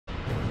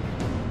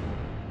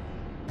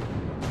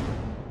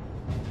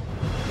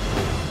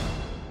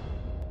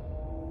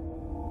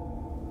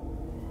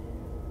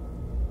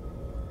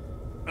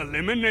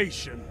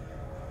Elimination.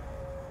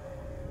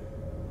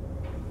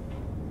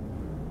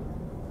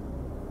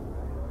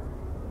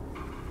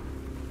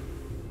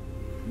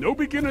 No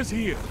beginners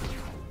here.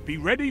 Be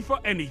ready for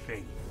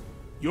anything.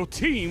 Your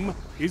team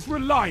is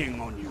relying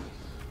on you.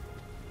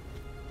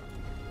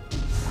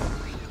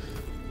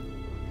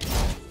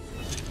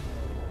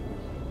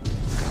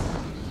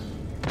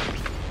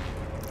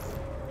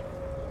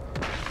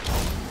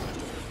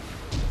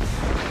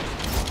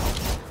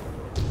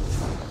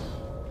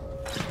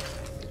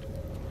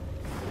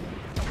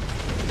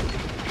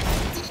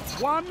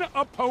 One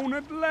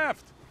opponent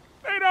left.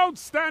 They don't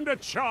stand a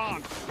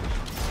chance.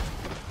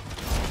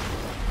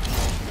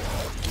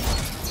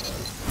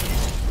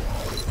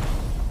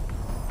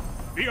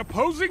 The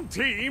opposing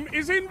team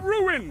is in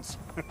ruins.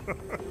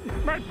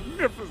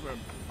 Magnificent.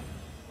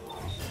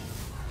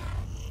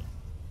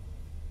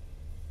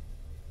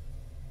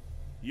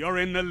 You're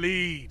in the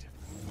lead.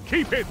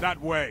 Keep it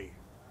that way.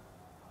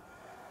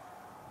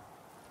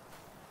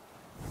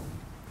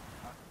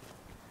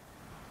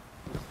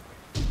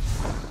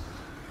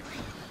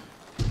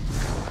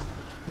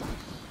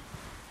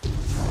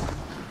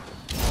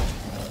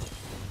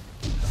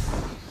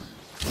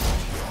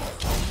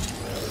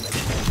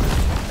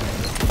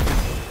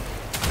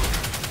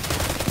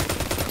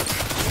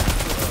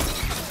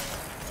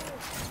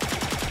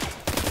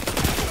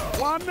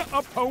 One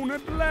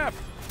opponent left.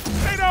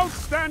 They don't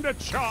stand a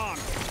chance.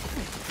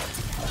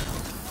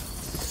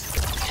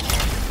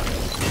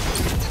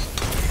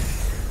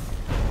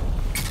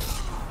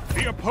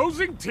 The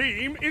opposing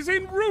team is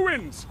in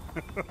ruins.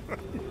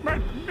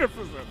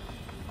 Magnificent.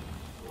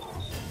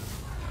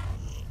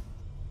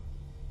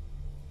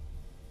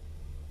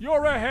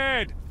 You're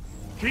ahead.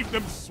 Keep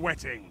them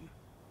sweating.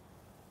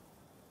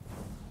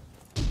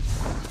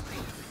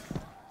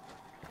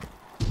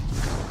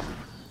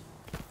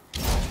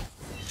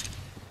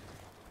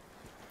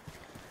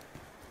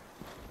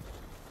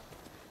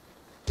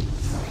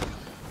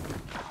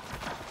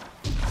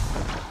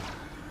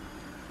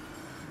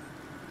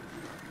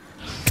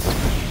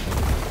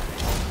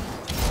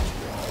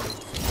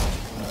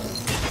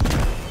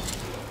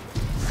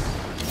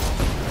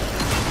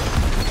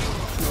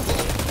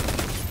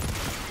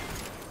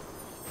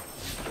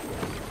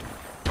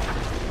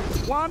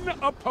 One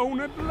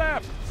opponent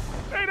left.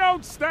 They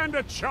don't stand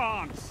a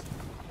chance.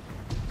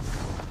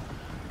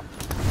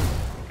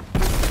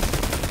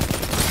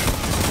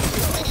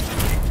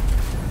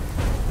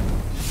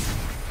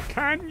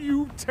 Can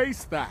you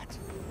taste that?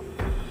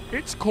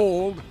 It's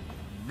called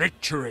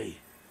victory.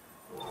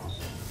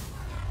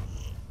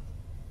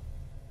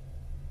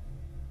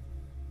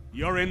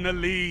 You're in the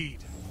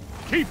lead.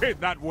 Keep it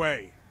that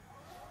way.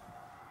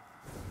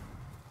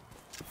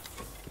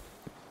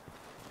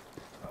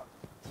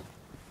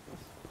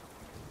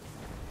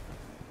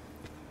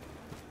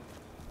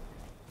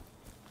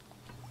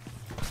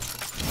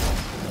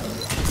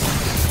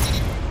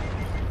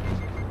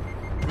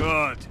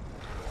 Good.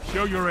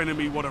 Show your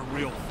enemy what a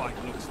real fight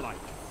looks like.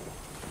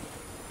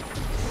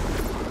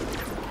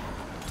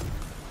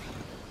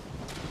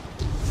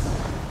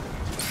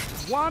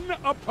 One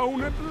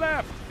opponent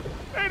left.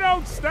 They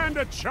don't stand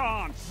a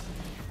chance.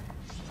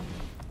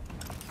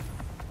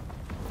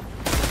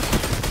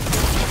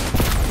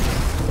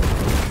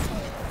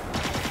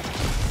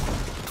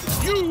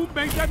 You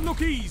make that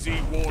look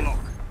easy, Warlock.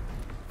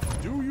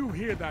 Do you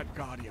hear that,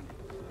 Guardian?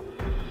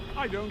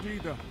 I don't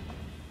either.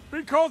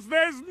 Because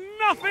there's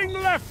nothing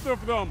left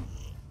of them!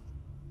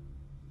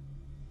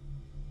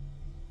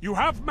 You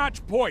have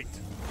match point.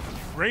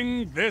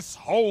 Bring this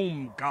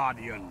home,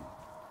 Guardian.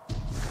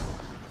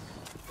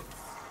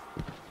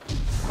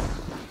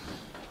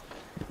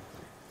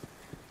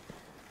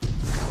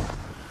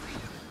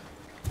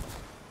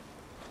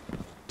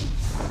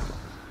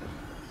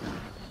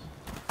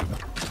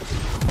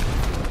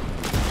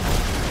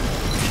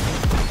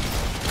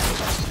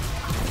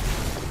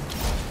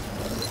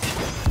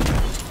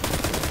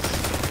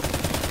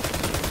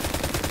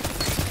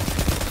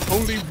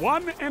 Only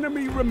one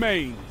enemy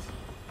remains.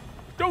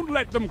 Don't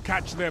let them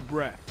catch their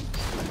breath.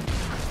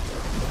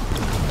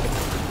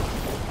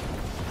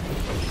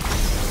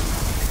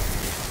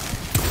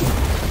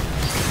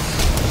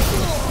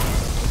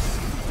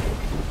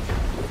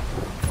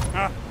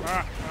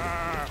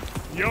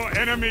 Your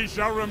enemy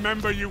shall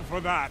remember you for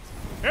that.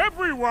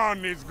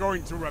 Everyone is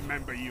going to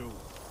remember you.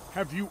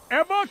 Have you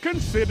ever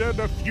considered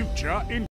a future in